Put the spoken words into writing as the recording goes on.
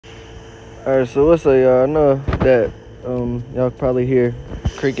Alright, so what's up, y'all? I know that y'all probably hear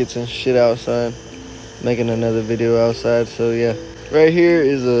crickets and shit outside, making another video outside. So yeah, right here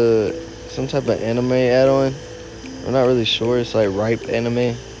is some type of anime add-on. I'm not really sure. It's like ripe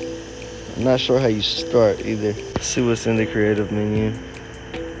anime. I'm not sure how you start either. Let's see what's in the creative menu.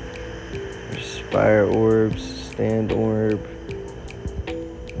 There's fire orbs, stand orb.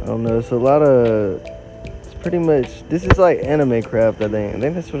 I don't know. It's a lot of. Pretty much, this is like anime craft, I think. I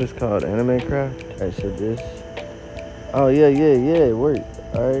think that's what it's called, anime craft. Alright, so this. Oh, yeah, it worked.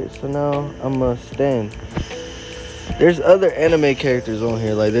 Alright, so now I'm a stand. There's other anime characters on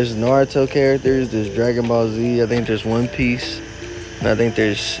here. Like, there's Naruto characters, there's Dragon Ball Z, I think there's One Piece, and I think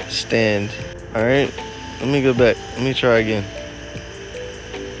there's Stand. Alright, let me go back. Let me try again.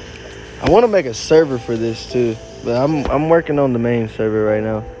 I want to make a server for this, too. But I'm working on the main server right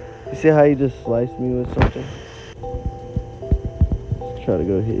now. You see how he just sliced me with something? Let's try to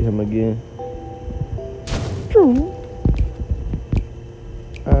go hit him again.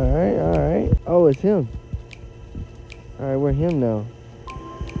 Alright. Oh, it's him. Alright, we're him now.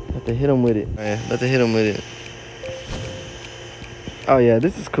 Have to hit him with it. Alright, about to hit him with it. Oh yeah,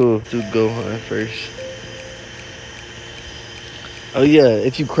 this is cool. Do Gohan first. Oh yeah,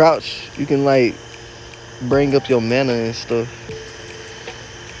 if you crouch, you can like bring up your mana and stuff.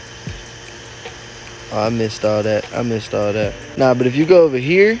 Oh, I missed all that. Nah, but if you go over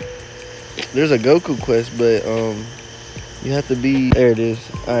here, there's a Goku quest, but you have to be, there it is.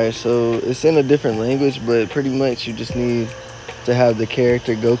 Alright, so it's in a different language, but pretty much you just need to have the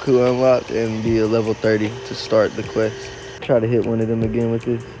character Goku unlocked and be a level 30 to start the quest. Try to hit one of them again with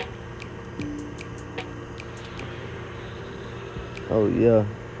this. Oh yeah,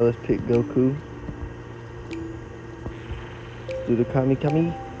 let's pick Goku. Let's do the Kami.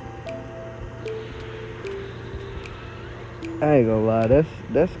 I ain't gonna lie,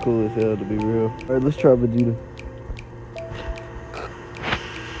 that's cool as hell to be real. Alright, let's try Vegeta.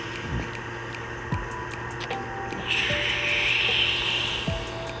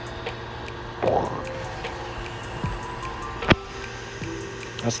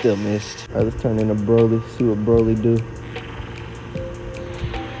 I still missed. Alright, let's turn into Broly, see what Broly do.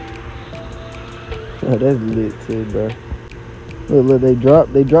 Oh, that's lit too, bro. Look, they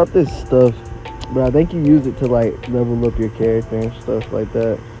dropped this stuff. But I think you use it to like level up your character and stuff like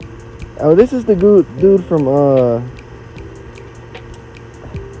that. Oh, this is the dude from I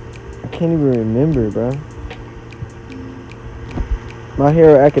can't even remember, bro. My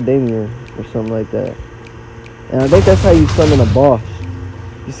Hero Academia or something like that. And I think that's how you summon a boss.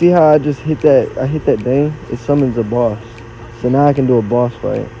 You see how I just hit that? I hit that thing. It summons a boss. So now I can do a boss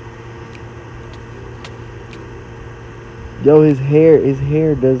fight. Yo, his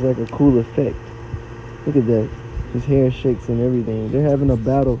hair does like a cool effect. Look at that. His hair shakes and everything. They're having a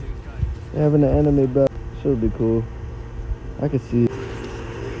battle. They're having an anime battle. Should be cool. I can see it.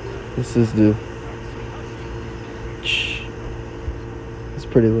 What's this do? It's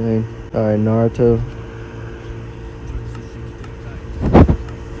pretty lame. Alright, Naruto.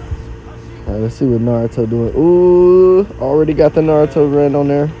 Alright, let's see what Naruto doing. Ooh, already got the Naruto run on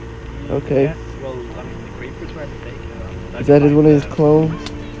there. Okay. Yeah, well, I mean, the creepers were fake. Is that one of his clones?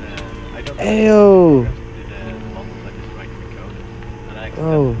 Ayo!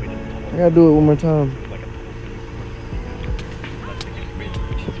 Oh, I gotta do it one more time.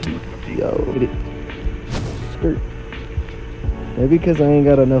 Yo, hit it. Skirt. Maybe because I ain't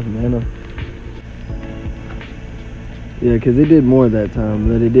got enough mana. Yeah, because it did more that time,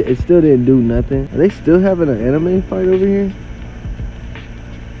 but it still didn't do nothing. Are they still having an anime fight over here?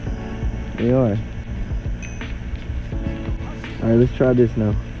 They are. Alright, let's try this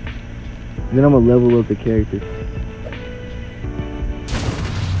now. Then I'm gonna level up the character.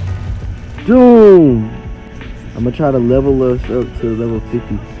 Doom! I'm gonna try to level us up to level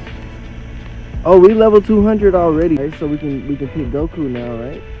 50. Oh, we level 200 already. Right, so we can pick Goku now,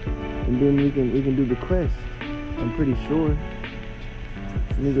 right? And then we can do the quest. I'm pretty sure.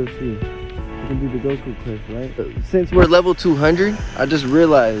 Let me go see. We can do the Goku quest, right? Since we're level 200, I just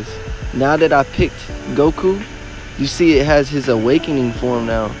realized now that I picked Goku, you see it has his awakening form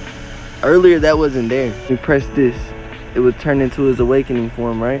now. Earlier that wasn't there. If you press this, it would turn into his awakening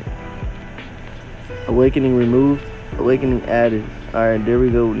form, right? Awakening removed, awakening added. Alright, there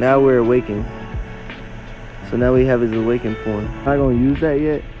we go. Now we're awakened. So now we have his awakened form. Not gonna use that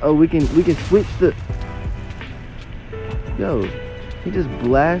yet. Oh, we can switch the. Yo, he just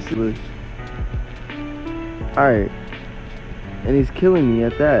blasted us. Alright. And he's killing me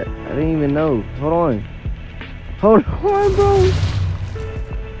at that. I didn't even know. Hold on. Hold on, bro.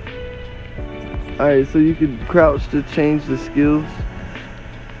 Alright, so you can crouch to change the skills.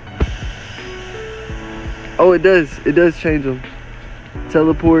 Oh, it does. It does change them.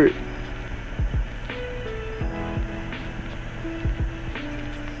 Teleport.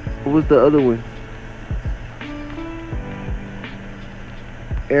 What was the other one?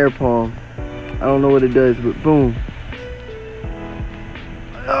 Air palm. I don't know what it does, but boom.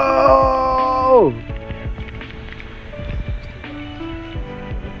 Oh!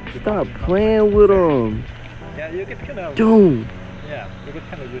 Stop playing with them. Yeah, you get kind of. Dude. Yeah, you get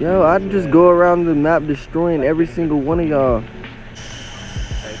kind of. Yo, I'd just go around the map destroying every single one of y'all.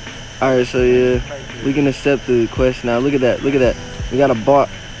 Alright, so yeah, we can accept the quest now. Look at that, look at that. We got a bot.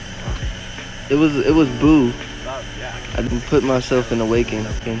 It was Boo. I didn't put myself in awaken.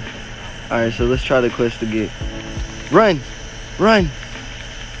 Alright, so let's try the quest again. Run! Run!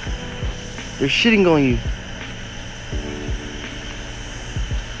 They're shitting on you.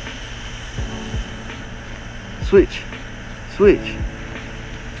 Switch. Switch.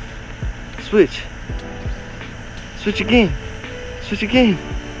 Switch. Switch again. Switch again.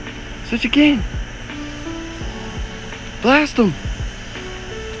 Switch again. Blast them.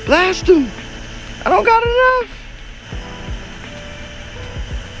 Blast them. I don't got enough.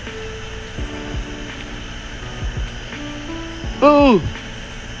 Boo.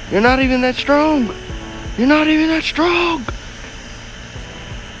 You're not even that strong. You're not even that strong.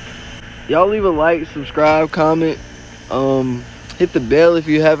 Y'all leave a like, subscribe, comment, hit the bell if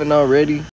you haven't already.